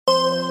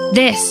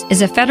This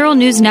is a Federal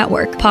News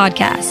Network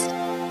podcast.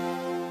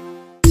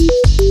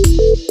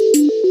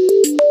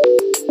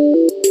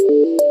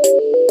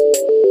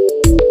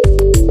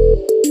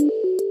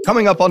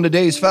 Coming up on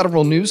today's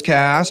Federal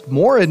Newscast,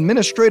 more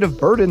administrative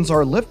burdens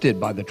are lifted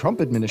by the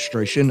Trump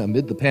administration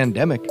amid the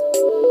pandemic.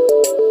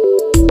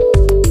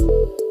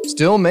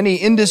 Still, many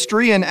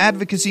industry and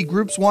advocacy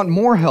groups want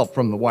more help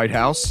from the White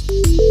House.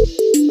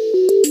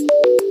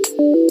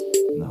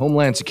 And the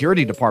Homeland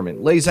Security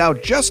Department lays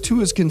out just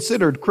who is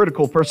considered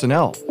critical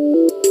personnel.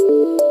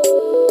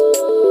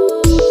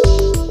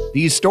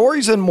 These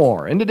stories and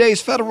more in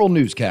today's Federal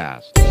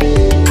Newscast.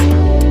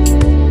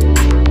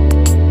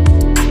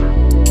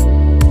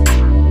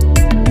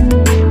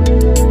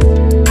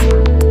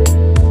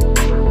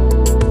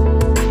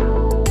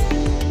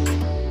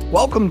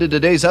 Welcome to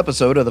today's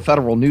episode of the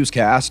Federal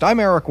Newscast. I'm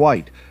Eric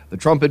White. The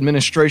Trump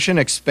administration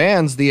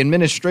expands the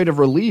administrative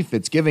relief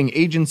it's giving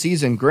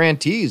agencies and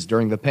grantees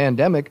during the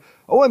pandemic.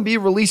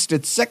 OMB released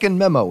its second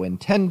memo in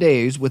 10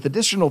 days with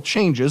additional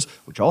changes,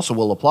 which also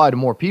will apply to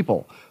more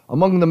people.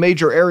 Among the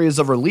major areas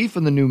of relief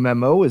in the new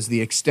memo is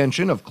the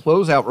extension of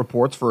closeout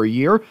reports for a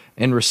year,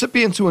 and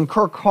recipients who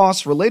incur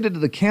costs related to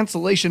the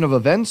cancellation of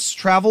events,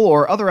 travel,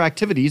 or other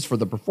activities for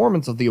the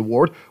performance of the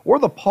award, or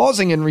the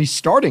pausing and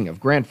restarting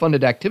of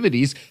grant-funded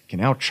activities can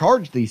now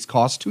charge these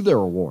costs to their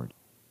award.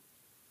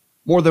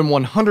 More than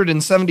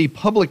 170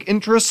 public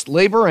interest,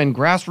 labor, and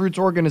grassroots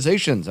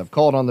organizations have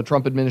called on the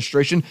Trump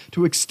administration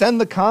to extend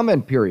the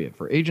comment period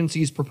for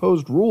agencies'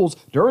 proposed rules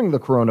during the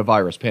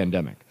coronavirus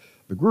pandemic.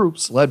 The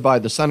groups, led by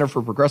the Center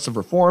for Progressive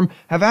Reform,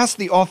 have asked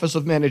the Office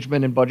of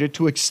Management and Budget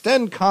to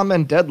extend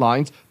comment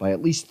deadlines by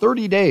at least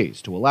 30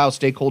 days to allow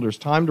stakeholders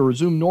time to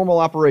resume normal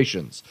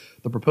operations.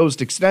 The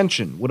proposed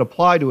extension would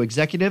apply to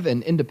executive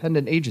and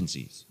independent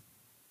agencies.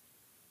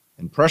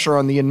 And pressure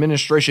on the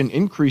administration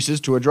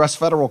increases to address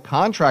federal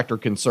contractor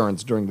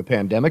concerns during the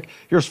pandemic.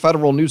 Here's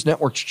Federal News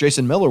Network's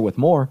Jason Miller with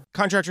more.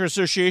 Contractor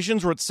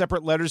associations wrote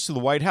separate letters to the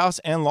White House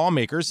and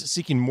lawmakers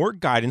seeking more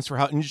guidance for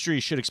how industry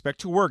should expect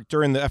to work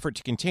during the effort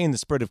to contain the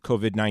spread of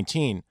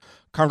COVID-19.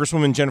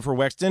 Congresswoman Jennifer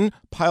Wexton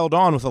piled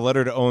on with a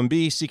letter to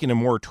OMB seeking a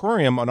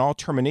moratorium on all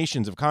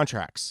terminations of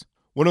contracts.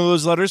 One of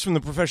those letters from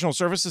the Professional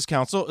Services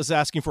Council is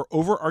asking for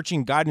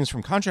overarching guidance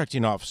from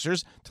contracting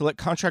officers to let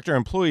contractor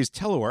employees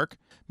telework.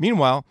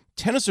 Meanwhile,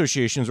 10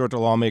 associations wrote to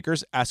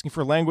lawmakers asking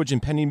for language in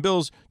pending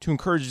bills to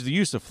encourage the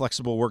use of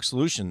flexible work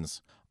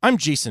solutions. I'm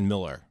Jason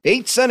Miller.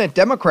 8 Senate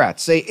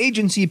Democrats say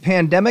agency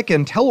pandemic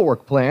and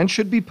telework plans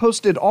should be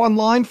posted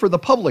online for the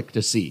public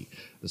to see.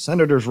 The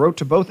senators wrote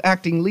to both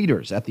acting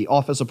leaders at the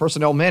Office of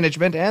Personnel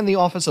Management and the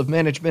Office of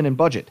Management and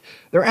Budget.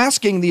 They're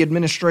asking the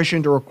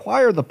administration to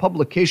require the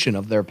publication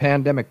of their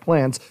pandemic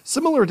plans,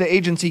 similar to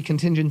agency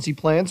contingency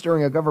plans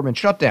during a government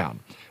shutdown.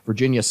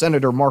 Virginia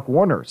Senator Mark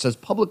Warner says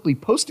publicly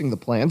posting the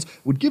plans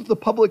would give the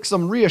public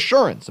some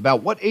reassurance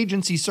about what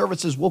agency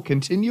services will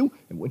continue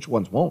and which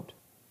ones won't.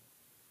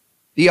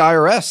 The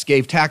IRS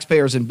gave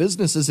taxpayers and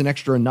businesses an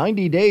extra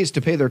 90 days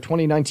to pay their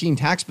 2019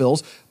 tax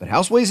bills, but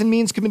House Ways and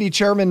Means Committee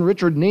Chairman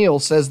Richard Neal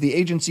says the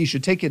agency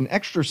should take an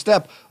extra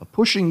step of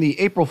pushing the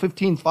April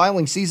 15th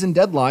filing season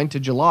deadline to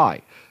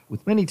July.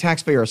 With many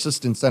taxpayer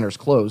assistance centers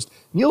closed,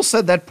 Neal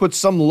said that puts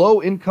some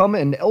low-income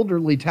and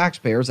elderly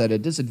taxpayers at a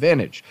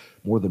disadvantage.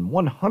 More than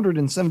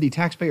 170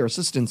 taxpayer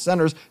assistance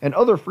centers and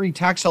other free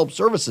tax help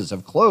services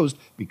have closed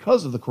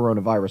because of the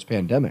coronavirus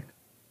pandemic.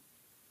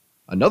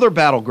 Another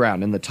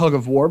battleground in the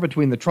tug-of-war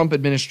between the Trump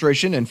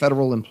administration and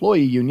federal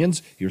employee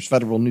unions. Here's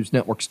Federal News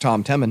Network's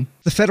Tom Temin.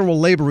 The Federal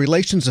Labor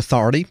Relations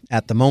Authority,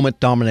 at the moment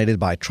dominated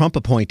by Trump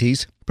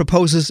appointees,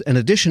 proposes an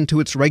addition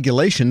to its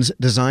regulations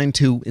designed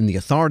to, in the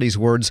authority's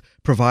words,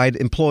 provide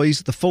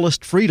employees the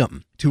fullest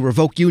freedom to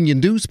revoke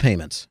union dues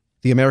payments.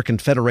 The American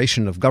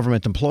Federation of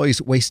Government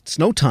Employees wastes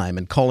no time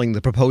in calling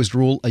the proposed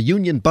rule a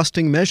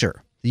union-busting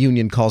measure. The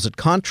union calls it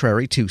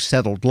contrary to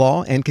settled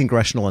law and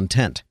congressional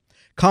intent.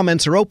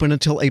 Comments are open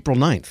until April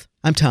 9th.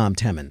 I'm Tom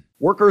Temin.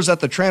 Workers at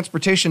the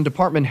Transportation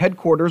Department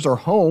headquarters are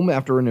home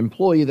after an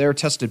employee there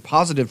tested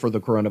positive for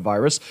the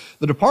coronavirus.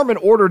 The department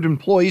ordered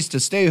employees to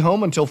stay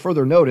home until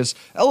further notice.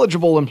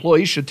 Eligible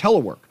employees should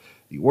telework.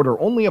 The order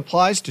only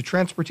applies to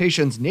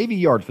Transportation's Navy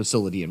Yard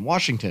facility in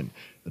Washington.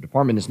 The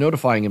department is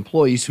notifying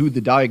employees who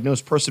the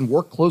diagnosed person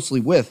worked closely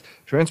with.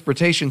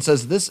 Transportation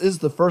says this is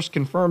the first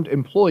confirmed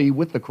employee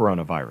with the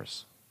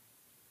coronavirus.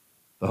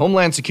 The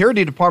Homeland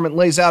Security Department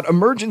lays out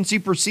emergency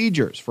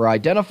procedures for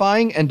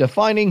identifying and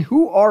defining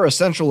who are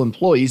essential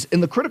employees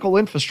in the critical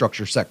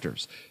infrastructure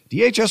sectors.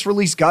 DHS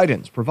released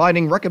guidance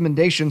providing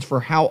recommendations for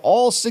how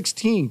all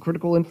 16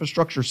 critical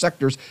infrastructure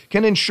sectors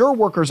can ensure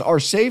workers are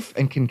safe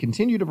and can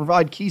continue to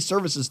provide key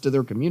services to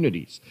their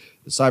communities.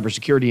 The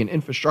Cybersecurity and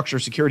Infrastructure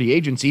Security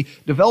Agency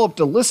developed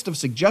a list of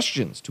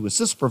suggestions to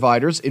assist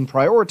providers in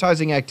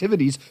prioritizing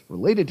activities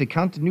related to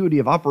continuity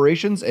of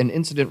operations and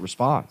incident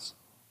response.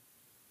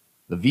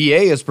 The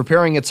VA is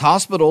preparing its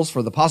hospitals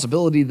for the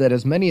possibility that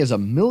as many as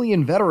 1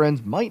 million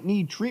veterans might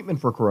need treatment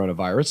for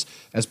coronavirus.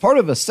 As part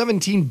of a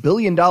 $17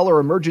 billion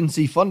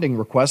emergency funding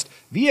request,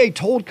 VA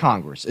told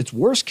Congress its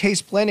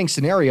worst-case planning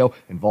scenario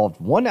involved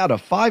 1 out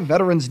of 5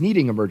 veterans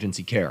needing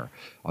emergency care.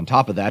 On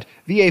top of that,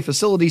 VA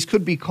facilities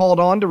could be called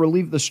on to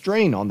relieve the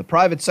strain on the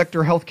private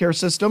sector healthcare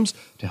systems.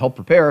 To help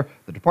prepare,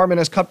 the department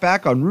has cut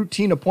back on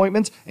routine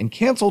appointments and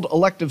canceled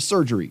elective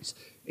surgeries.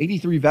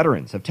 83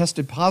 veterans have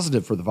tested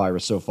positive for the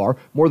virus so far.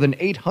 More than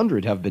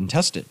 800 have been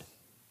tested.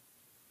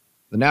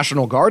 The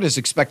National Guard is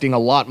expecting a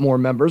lot more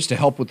members to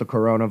help with the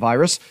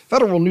coronavirus.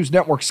 Federal News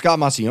Network's Scott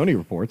Maucione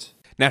reports.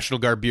 National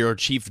Guard Bureau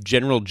Chief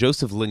General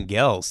Joseph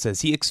Lengyel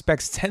says he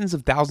expects tens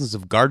of thousands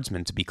of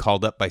guardsmen to be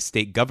called up by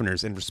state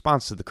governors in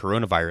response to the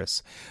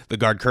coronavirus. The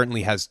Guard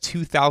currently has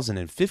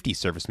 2,050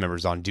 service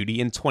members on duty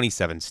in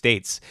 27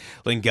 states.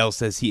 Lengyel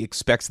says he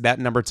expects that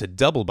number to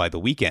double by the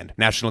weekend.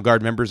 National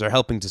Guard members are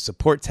helping to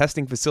support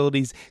testing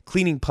facilities,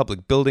 cleaning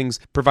public buildings,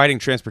 providing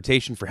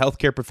transportation for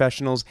healthcare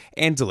professionals,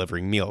 and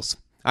delivering meals.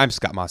 I'm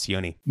Scott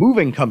Maucione.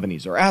 Moving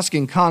companies are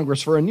asking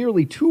Congress for a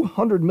nearly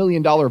 $200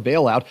 million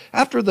bailout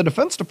after the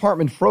Defense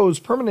Department froze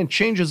permanent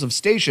changes of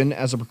station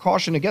as a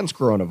precaution against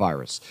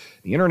coronavirus.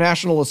 The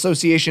International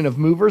Association of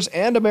Movers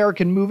and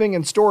American Moving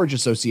and Storage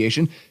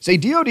Association say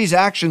DoD's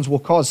actions will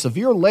cause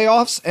severe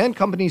layoffs and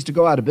companies to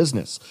go out of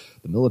business.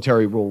 The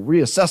military will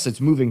reassess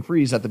its moving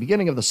freeze at the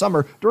beginning of the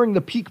summer during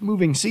the peak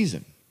moving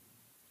season.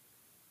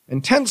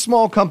 And 10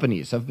 small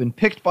companies have been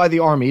picked by the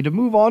Army to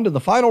move on to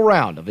the final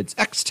round of its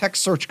X-Tech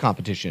search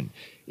competition.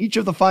 Each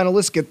of the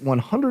finalists get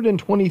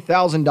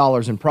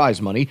 $120,000 in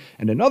prize money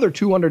and another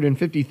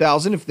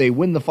 $250,000 if they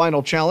win the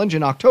final challenge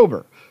in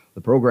October.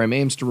 The program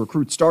aims to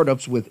recruit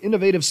startups with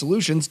innovative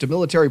solutions to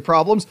military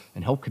problems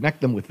and help connect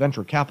them with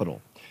venture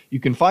capital. You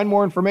can find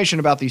more information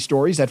about these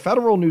stories at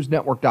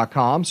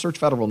federalnewsnetwork.com. Search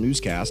Federal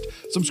Newscast.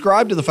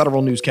 Subscribe to the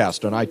Federal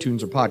Newscast on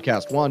iTunes or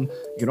Podcast One.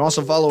 You can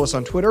also follow us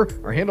on Twitter.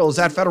 Our handle is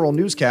at Federal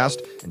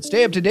Newscast. And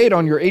stay up to date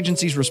on your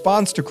agency's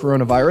response to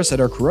coronavirus at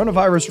our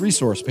coronavirus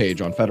resource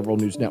page on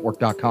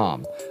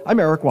federalnewsnetwork.com. I'm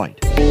Eric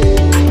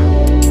White.